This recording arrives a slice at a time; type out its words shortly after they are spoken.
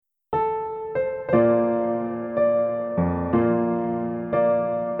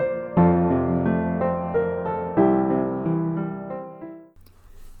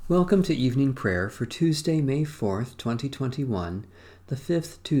Welcome to evening prayer for Tuesday, May 4th, 2021, the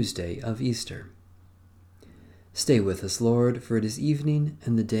fifth Tuesday of Easter. Stay with us, Lord, for it is evening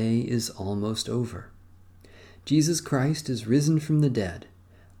and the day is almost over. Jesus Christ is risen from the dead.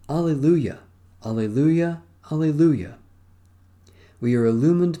 Alleluia, alleluia, alleluia. We are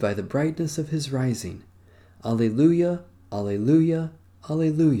illumined by the brightness of his rising. Alleluia, alleluia,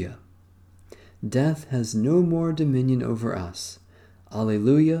 alleluia. Death has no more dominion over us.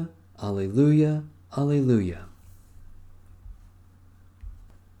 Alleluia, alleluia, alleluia.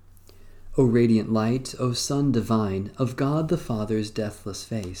 O radiant light, O Son divine, of God the Father's deathless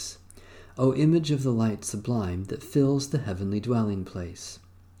face, O image of the light sublime that fills the heavenly dwelling place.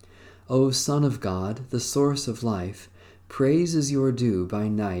 O Son of God, the source of life, praise is your due by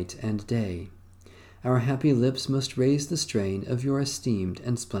night and day. Our happy lips must raise the strain of your esteemed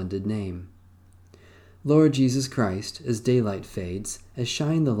and splendid name. Lord Jesus Christ, as daylight fades, as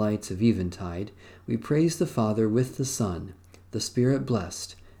shine the lights of eventide, we praise the Father with the Son, the Spirit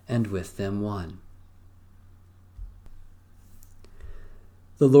blessed, and with them one.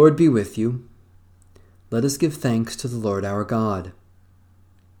 The Lord be with you. Let us give thanks to the Lord our God.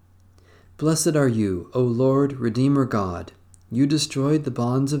 Blessed are you, O Lord, Redeemer God. You destroyed the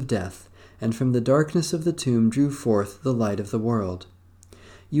bonds of death, and from the darkness of the tomb drew forth the light of the world.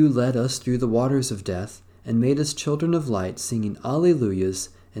 You led us through the waters of death and made us children of light, singing Alleluias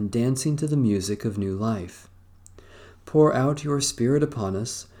and dancing to the music of new life. Pour out your Spirit upon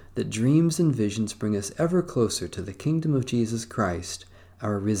us, that dreams and visions bring us ever closer to the kingdom of Jesus Christ,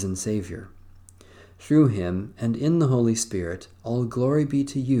 our risen Savior. Through him and in the Holy Spirit, all glory be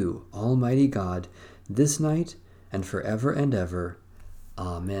to you, Almighty God, this night and forever and ever.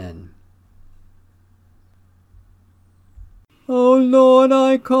 Amen. O Lord,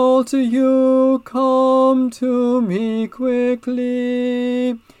 I call to you, come to me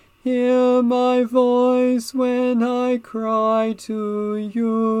quickly. Hear my voice when I cry to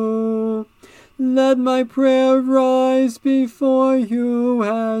you. Let my prayer rise before you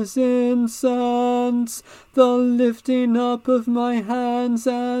as incense, the lifting up of my hands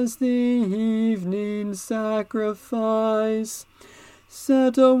as the evening sacrifice.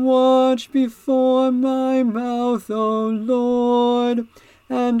 Set a watch before my mouth, O Lord,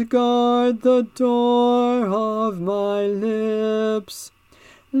 and guard the door of my lips.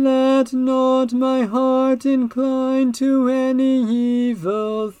 Let not my heart incline to any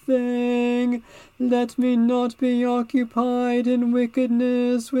evil thing. Let me not be occupied in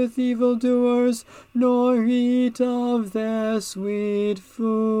wickedness with evildoers, nor eat of their sweet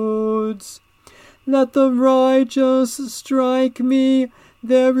foods. Let the righteous strike me.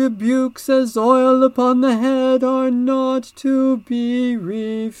 Their rebukes as oil upon the head are not to be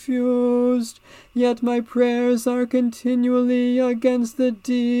refused. Yet my prayers are continually against the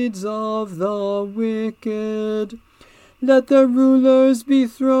deeds of the wicked. Let the rulers be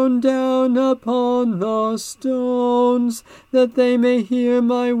thrown down upon the stones, that they may hear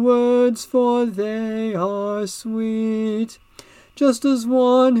my words, for they are sweet. Just as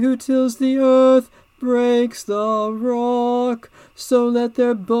one who tills the earth breaks the rock, so let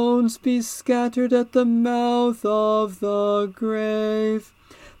their bones be scattered at the mouth of the grave.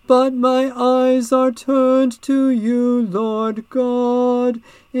 But my eyes are turned to you, Lord God.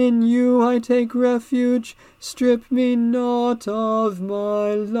 In you I take refuge. Strip me not of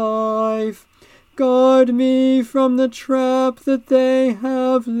my life. Guard me from the trap that they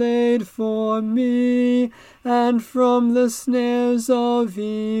have laid for me, and from the snares of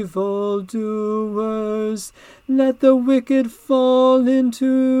evildoers. Let the wicked fall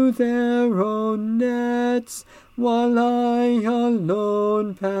into their own nets, while I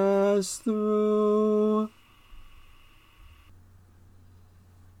alone pass through.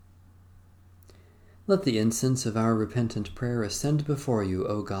 Let the incense of our repentant prayer ascend before you,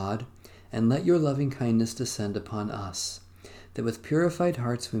 O God, and let your loving kindness descend upon us, that with purified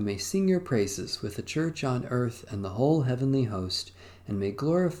hearts we may sing your praises with the church on earth and the whole heavenly host, and may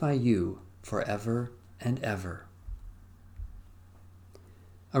glorify you forever and ever.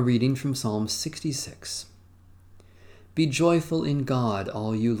 A reading from Psalm 66. Be joyful in God,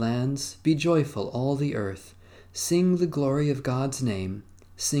 all you lands, be joyful, all the earth. Sing the glory of God's name,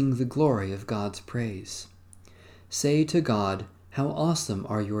 sing the glory of God's praise. Say to God, how awesome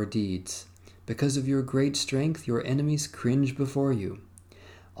are your deeds! Because of your great strength, your enemies cringe before you.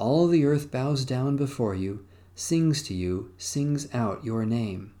 All the earth bows down before you, sings to you, sings out your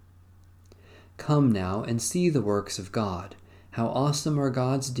name. Come now and see the works of God. How awesome are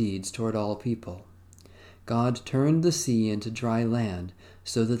God's deeds toward all people. God turned the sea into dry land,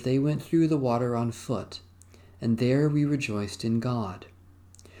 so that they went through the water on foot, and there we rejoiced in God.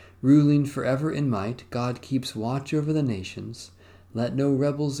 Ruling forever in might, God keeps watch over the nations. Let no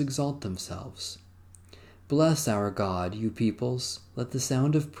rebels exalt themselves. Bless our God, you peoples. Let the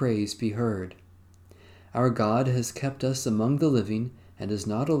sound of praise be heard. Our God has kept us among the living and has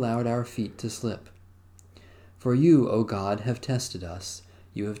not allowed our feet to slip. For you, O God, have tested us.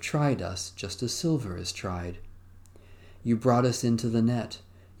 You have tried us just as silver is tried. You brought us into the net.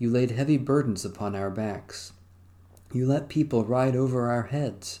 You laid heavy burdens upon our backs. You let people ride over our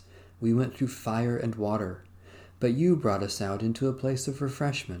heads. We went through fire and water, but you brought us out into a place of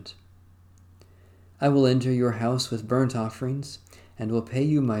refreshment. I will enter your house with burnt offerings, and will pay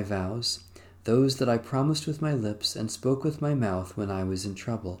you my vows, those that I promised with my lips and spoke with my mouth when I was in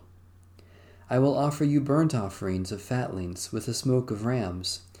trouble. I will offer you burnt offerings of fatlings with the smoke of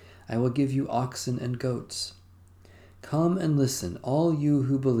rams. I will give you oxen and goats. Come and listen, all you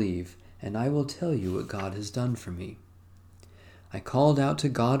who believe, and I will tell you what God has done for me. I called out to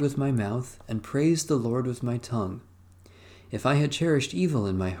God with my mouth and praised the Lord with my tongue. If I had cherished evil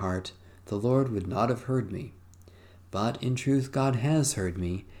in my heart, the Lord would not have heard me. But in truth God has heard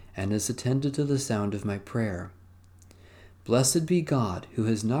me and has attended to the sound of my prayer. Blessed be God, who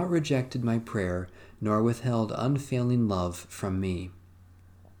has not rejected my prayer, nor withheld unfailing love from me.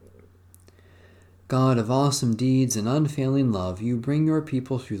 God of awesome deeds and unfailing love, you bring your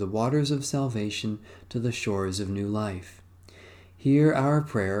people through the waters of salvation to the shores of new life. Hear our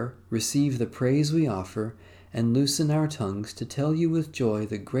prayer, receive the praise we offer, and loosen our tongues to tell you with joy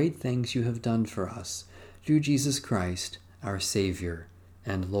the great things you have done for us, through Jesus Christ, our Savior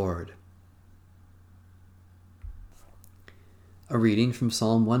and Lord. A reading from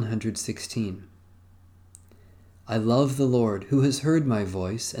Psalm 116. I love the Lord, who has heard my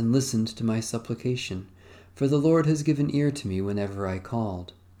voice and listened to my supplication, for the Lord has given ear to me whenever I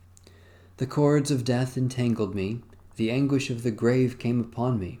called. The cords of death entangled me, the anguish of the grave came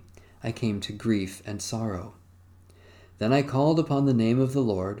upon me, I came to grief and sorrow. Then I called upon the name of the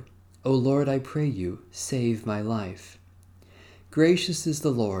Lord. O Lord, I pray you, save my life. Gracious is the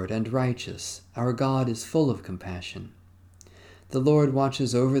Lord and righteous, our God is full of compassion. The Lord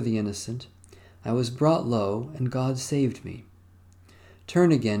watches over the innocent. I was brought low, and God saved me.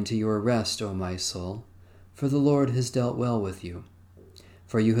 Turn again to your rest, O my soul, for the Lord has dealt well with you.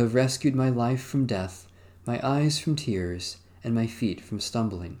 For you have rescued my life from death, my eyes from tears, and my feet from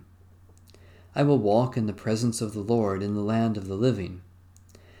stumbling. I will walk in the presence of the Lord in the land of the living.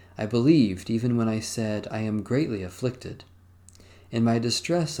 I believed even when I said, I am greatly afflicted. In my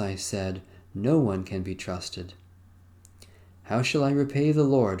distress I said, no one can be trusted. How shall I repay the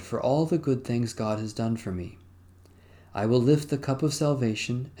Lord for all the good things God has done for me? I will lift the cup of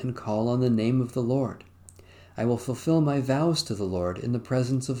salvation and call on the name of the Lord. I will fulfill my vows to the Lord in the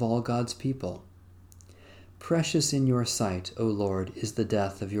presence of all God's people. Precious in your sight, O Lord, is the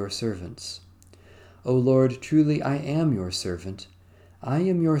death of your servants. O Lord, truly I am your servant. I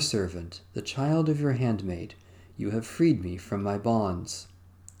am your servant, the child of your handmaid. You have freed me from my bonds.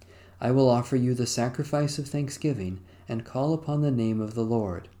 I will offer you the sacrifice of thanksgiving and call upon the name of the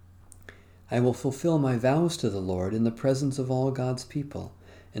Lord. I will fulfill my vows to the Lord in the presence of all God's people,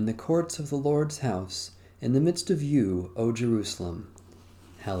 in the courts of the Lord's house, in the midst of you, O Jerusalem.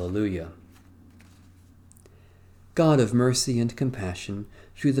 Hallelujah. God of mercy and compassion,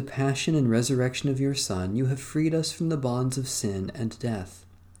 through the passion and resurrection of your Son, you have freed us from the bonds of sin and death.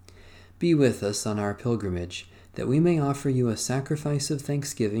 Be with us on our pilgrimage, that we may offer you a sacrifice of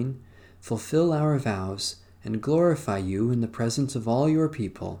thanksgiving, fulfill our vows, and glorify you in the presence of all your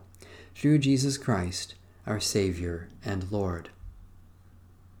people, through Jesus Christ, our Savior and Lord.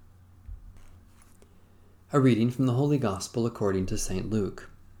 A reading from the Holy Gospel according to St. Luke.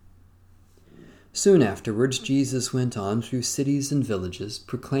 Soon afterwards, Jesus went on through cities and villages,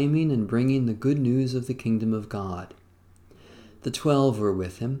 proclaiming and bringing the good news of the kingdom of God. The 12 were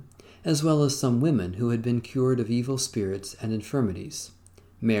with him, as well as some women who had been cured of evil spirits and infirmities.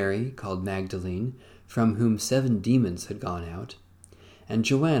 Mary, called Magdalene, from whom 7 demons had gone out, and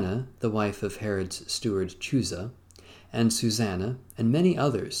Joanna, the wife of Herod's steward Chuza, and Susanna, and many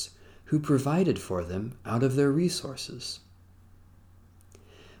others, who provided for them out of their resources.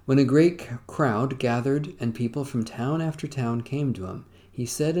 When a great crowd gathered and people from town after town came to him, he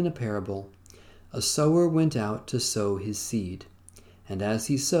said in a parable, A sower went out to sow his seed, and as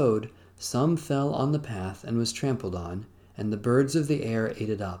he sowed, some fell on the path and was trampled on, and the birds of the air ate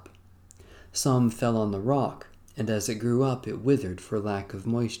it up. Some fell on the rock, and as it grew up it withered for lack of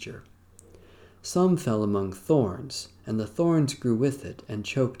moisture. Some fell among thorns, and the thorns grew with it and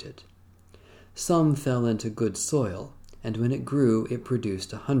choked it. Some fell into good soil, and when it grew it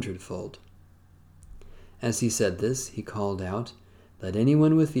produced 100-fold. As he said this, he called out, Let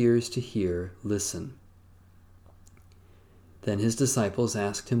anyone with ears to hear listen." Then his disciples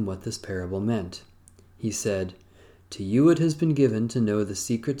asked him what this parable meant. He said, "To you it has been given to know the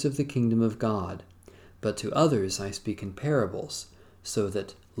secrets of the kingdom of God, but to others I speak in parables, so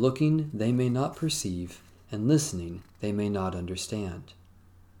that looking they may not perceive, and listening they may not understand."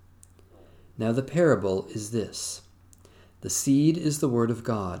 Now the parable is this. The seed is the word of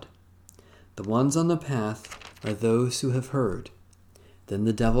God. The ones on the path are those who have heard. Then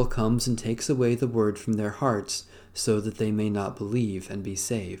the devil comes and takes away the word from their hearts, so that they may not believe and be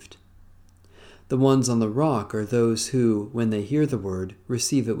saved. The ones on the rock are those who, when they hear the word,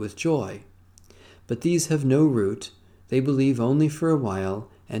 receive it with joy. But these have no root, they believe only for a while,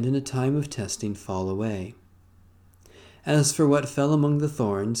 and in a time of testing fall away. As for what fell among the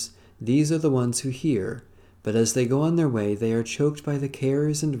thorns, these are the ones who hear, but as they go on their way they are choked by the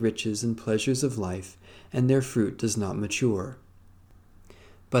cares and riches and pleasures of life, and their fruit does not mature.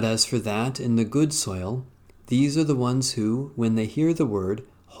 But as for that in the good soil, these are the ones who, when they hear the word,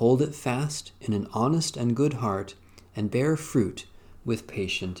 hold it fast in an honest and good heart, and bear fruit with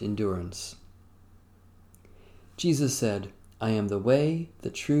patient endurance. Jesus said, "I am the way, the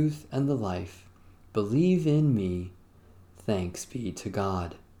truth, and the life. Believe in me." Thanks be to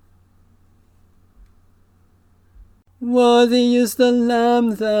God. Worthy is the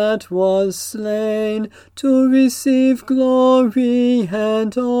Lamb that was slain to receive glory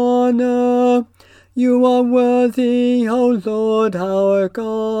and honor. You are worthy, O Lord our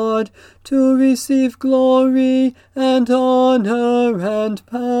God, to receive glory and honor and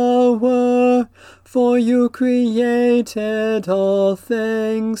power. For you created all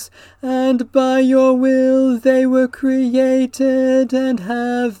things, and by your will they were created and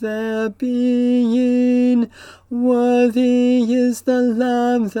have their being. Worthy is the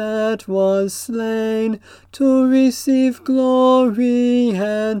Lamb that was slain to receive glory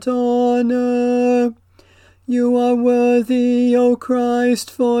and honor. You are worthy, O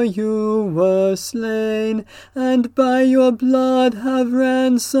Christ, for you were slain, and by your blood have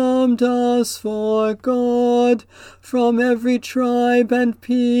ransomed us for God, from every tribe and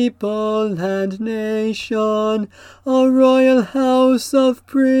people and nation, a royal house of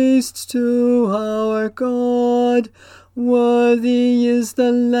priests to our God. Worthy is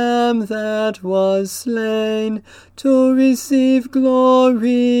the Lamb that was slain to receive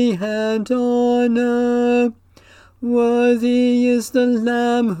glory and honor. Worthy is the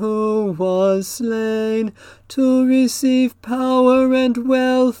Lamb who was slain to receive power and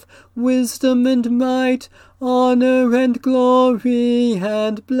wealth, wisdom and might, honor and glory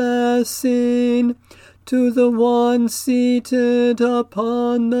and blessing. To the one seated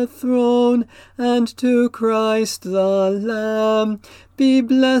upon the throne, and to Christ the Lamb, be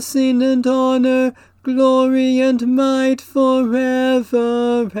blessing and honor, glory and might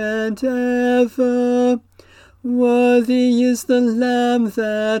forever and ever. Worthy is the Lamb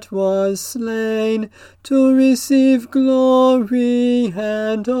that was slain to receive glory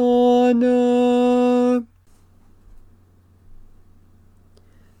and honor.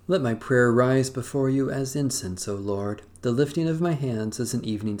 Let my prayer rise before you as incense, O Lord, the lifting of my hands as an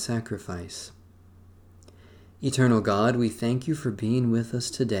evening sacrifice. Eternal God, we thank you for being with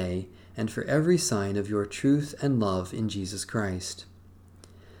us today and for every sign of your truth and love in Jesus Christ.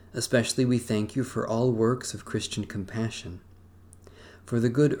 Especially we thank you for all works of Christian compassion, for the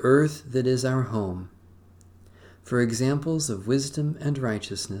good earth that is our home, for examples of wisdom and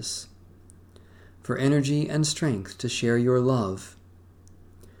righteousness, for energy and strength to share your love,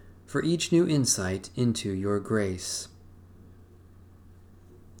 for each new insight into your grace.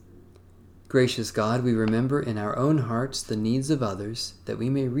 Gracious God, we remember in our own hearts the needs of others, that we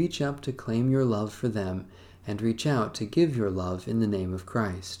may reach up to claim your love for them and reach out to give your love in the name of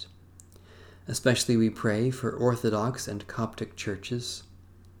Christ. Especially we pray for Orthodox and Coptic churches,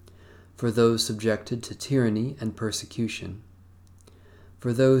 for those subjected to tyranny and persecution,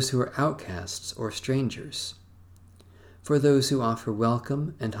 for those who are outcasts or strangers, for those who offer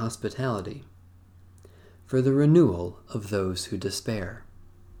welcome and hospitality, for the renewal of those who despair.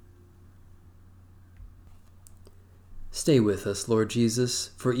 Stay with us, Lord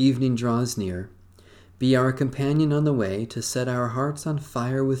Jesus, for evening draws near. Be our companion on the way to set our hearts on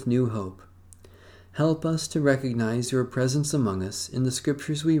fire with new hope. Help us to recognize your presence among us in the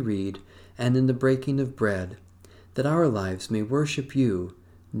scriptures we read and in the breaking of bread, that our lives may worship you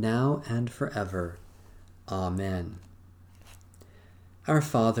now and forever. Amen. Our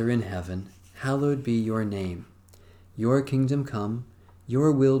Father in heaven, hallowed be your name. Your kingdom come,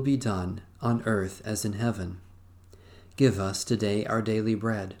 your will be done, on earth as in heaven. Give us today our daily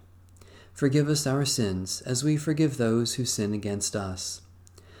bread. Forgive us our sins, as we forgive those who sin against us.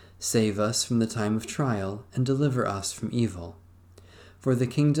 Save us from the time of trial, and deliver us from evil. For the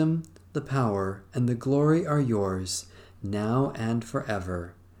kingdom, the power, and the glory are yours, now and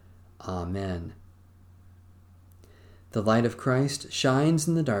forever. Amen. The light of Christ shines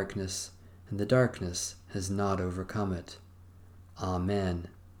in the darkness, and the darkness has not overcome it. Amen.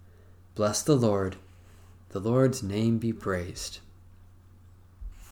 Bless the Lord. The Lord's name be praised.